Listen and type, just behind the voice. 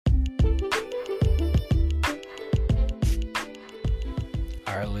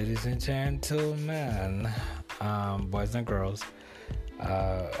Alright, ladies and gentlemen, boys and girls,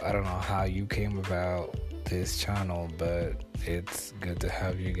 I don't know how you came about this channel, but it's good to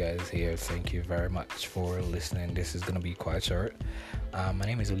have you guys here. Thank you very much for listening. This is going to be quite short. My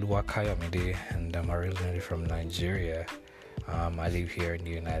name is Oluwa Kayomide, and I'm originally from Nigeria. I live here in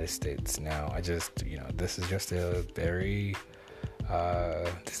the United States now. This is just a very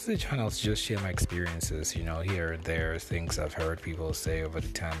this is a channel to just share my experiences, here and there, things I've heard people say over the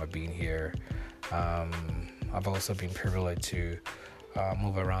time I've been here. I've also been privileged to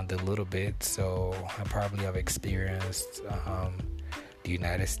move around a little bit, so I probably have experienced the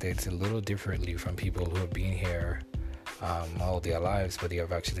United States a little differently from people who have been here all their lives, but they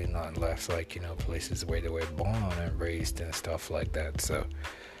have actually not left, places where they were born and raised and stuff like that. So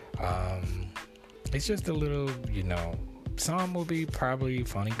it's just a little, some will be probably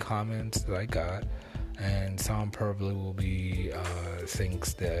funny comments that I got, and some probably will be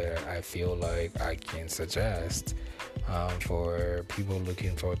things that I feel like I can suggest for people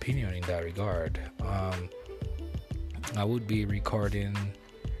looking for opinion in that regard. I would be recording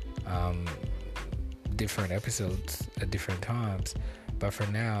different episodes at different times, but for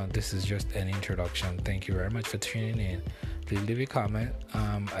now, this is just an introduction. Thank you very much for tuning in. Please leave a comment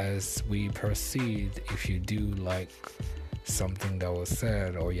as we proceed. If you do like something that was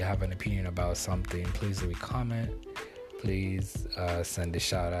said, or you have an opinion about something, please leave a comment. Please send a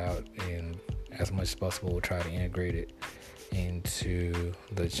shout out, and as much as possible we'll try to integrate it into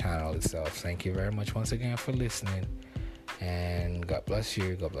the channel itself. Thank you very much once again for listening, and God bless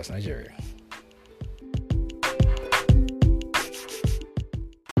you. God bless Nigeria.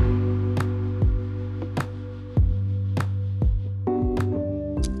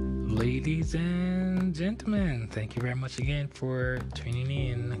 Ladies and gentlemen, thank you very much again for tuning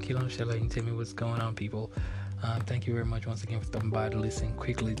in. Kilon Shella, you tell me what's going on, people. Thank you very much once again for stopping by to listen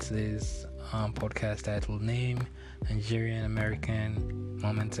quickly to this podcast titled Name Nigerian American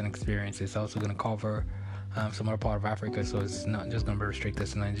Moments and Experiences. It's also going to cover some other part of Africa, so it's not just going to be restricted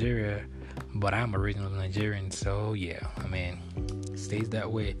to Nigeria, but I'm originally Nigerian, so yeah, it stays that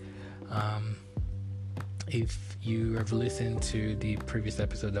way. If you have listened to the previous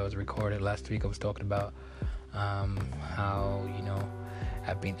episode that was recorded last week, I was talking about how,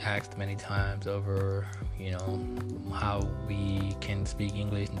 I've been asked many times over, how we can speak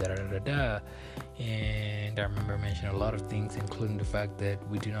English, and I remember mentioning a lot of things, including the fact that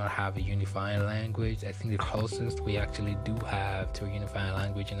we do not have a unifying language. I think the closest we actually do have to a unifying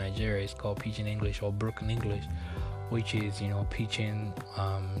language in Nigeria is called Pidgin English or Broken English, which is, Pidgin,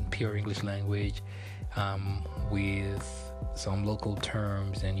 pure English language, with some local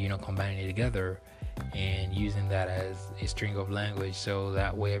terms and, combining it together and using that as a string of language, so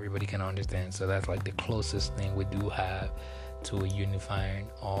that way everybody can understand. So that's like the closest thing we do have to a unifying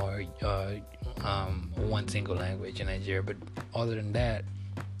or one single language in Nigeria. But other than that,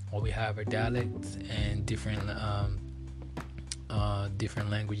 what we have are dialects and different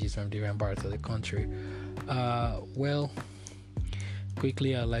languages from different parts of the country.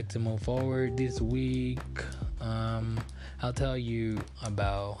 Quickly, I'd like to move forward this week. I'll tell you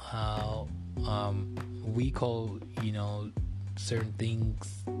about how we call, certain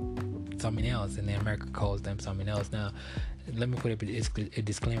things something else, and then America calls them something else. Now, let me put a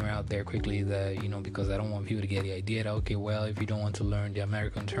disclaimer out there quickly that, because I don't want people to get the idea that, okay, well, if you don't want to learn the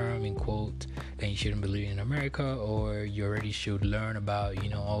American term, in quote, then you shouldn't be living in America, or you already should learn about,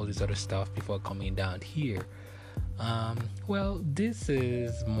 all this other stuff before coming down here. This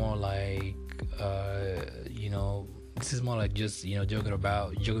is more like, just,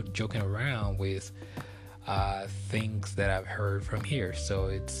 joking around with things that I've heard from here. So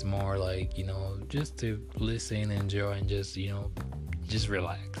it's more like, just to listen, enjoy, and just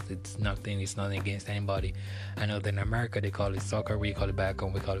relax. It's nothing against anybody. I know that in America they call it soccer, we call it back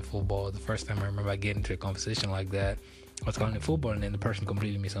home, we call it football. The first time I remember I get into a conversation like that, I was calling it football, and then the person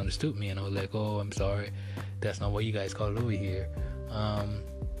completely misunderstood me, and I was like, oh, I'm sorry, that's not what you guys call it over here.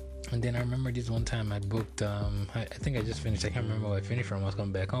 And then I remember this one time I booked, I think I just finished, I can't remember where I finished from. I was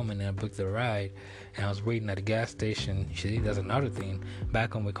coming back home, and then I booked a ride, and I was waiting at a gas station. See, that's another thing.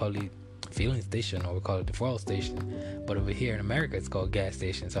 Back home we call it filling station, or we call it the fuel station, but over here in America it's called gas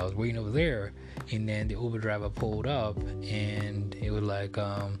station. So I was waiting over there, and then the Uber driver pulled up, and it was like,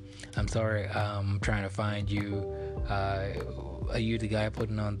 I'm sorry, I'm trying to find you. Are you the guy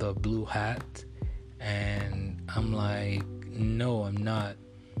putting on the blue hat? And I'm like, no, I'm not.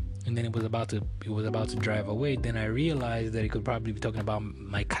 And then it was about to drive away. Then I realized that it could probably be talking about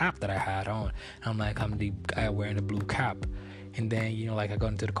my cap that I had on. I'm like, I'm the guy wearing the blue cap. And then, like I got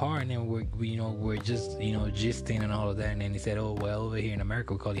into the car, and then we're just, gisting and all of that. And then he said, oh, well, over here in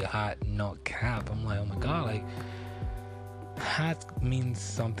America, we call you hat, not cap. I'm like, oh my God, like, hat means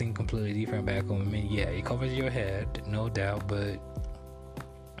something completely different back home. I mean, yeah, it covers your head, no doubt, but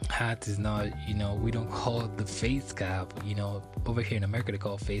hat is not, we don't call it the face cap. Over here in America they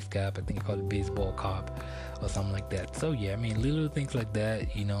call it face cap. I think they call it baseball cap or something like that. So yeah, I mean, little things like that.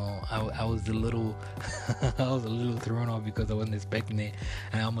 I was a little I was a little thrown off because I wasn't expecting it,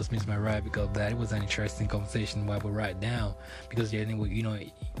 and I almost missed my ride because of that. It was an interesting conversation while we ride down, because yeah,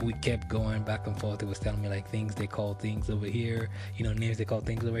 we kept going back and forth. It was telling me like things they call things over here, names they call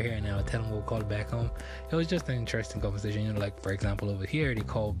things over here, and I would tell them what we call it back home. It was just an interesting conversation. Like for example, over here they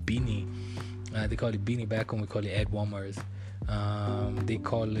call beanie. They call it beanie. Back home we call it head warmers. They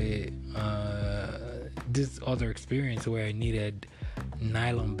call it this other experience where I needed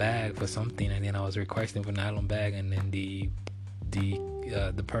nylon bag for something, and then I was requesting for nylon bag, and then the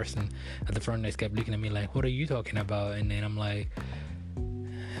person at the front desk kept looking at me like, what are you talking about? And then I'm like,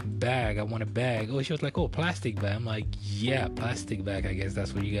 bag, I want a bag. Oh, she was like, oh, plastic bag. I'm like, yeah, plastic bag, I guess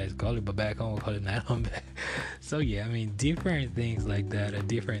that's what you guys call it, but back home we call it nylon bag. So yeah, I mean, different things like that at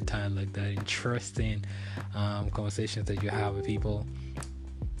different times like that. Interesting conversations that you have with people,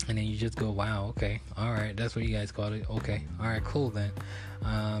 and then you just go, wow, okay, all right, that's what you guys call it. Okay, all right, cool then.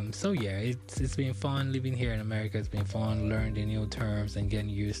 So yeah, it's been fun living here in America. It's been fun learning the new terms and getting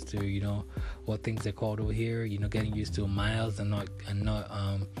used to what things are called over here. Getting used to miles and not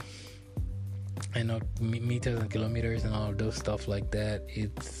meters and kilometers and all of those stuff like that.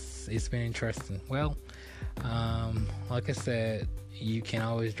 It's been interesting. Well, like I said, you can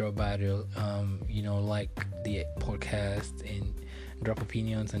always drop by to like the podcast and drop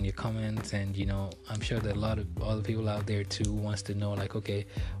opinions and your comments, and I'm sure that a lot of other people out there too wants to know, like, okay,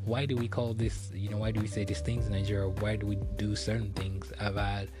 why do we call this, why do we say these things in Nigeria, why do we do certain things? I've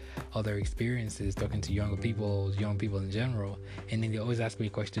had other experiences talking to young people in general, and then they always ask me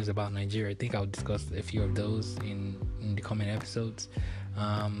questions about Nigeria. I think I'll discuss a few of those in the coming episodes,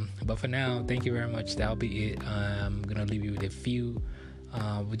 but for now, thank you very much. That'll be it. I'm gonna leave you with a few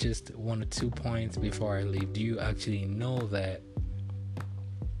with just 1 or 2 points before I leave. Do you actually know that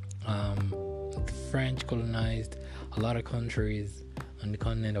the French colonized a lot of countries on the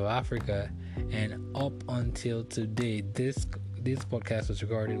continent of Africa, and up until today, this podcast was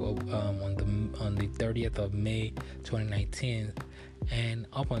recorded on the 30th of May 2019, and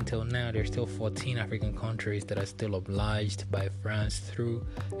up until now there's still 14 African countries that are still obliged by France through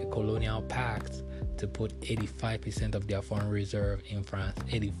a colonial pact to put 85% of their foreign reserve in France.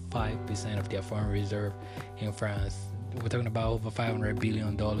 85% of their foreign reserve in France. We're talking about over $500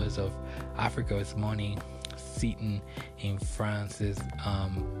 billion of Africa's money sitting in France's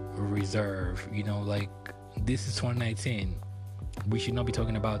reserve. Like, this is 2019. We should not be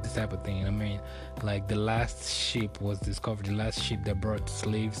talking about this type of thing. I mean, like, the last ship that brought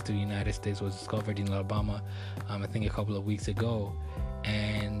slaves to the United States was discovered in Alabama, I think a couple of weeks ago,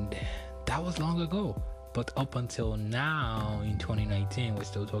 and that was long ago. But up until now, in 2019, we're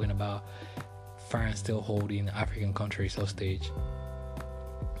still talking about France still holding African countries hostage.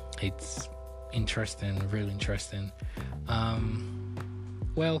 It's interesting, really interesting.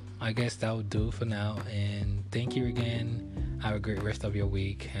 Well, I guess that would do for now, and thank you again. Have a great rest of your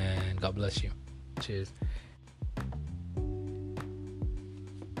week, and God bless you. Cheers.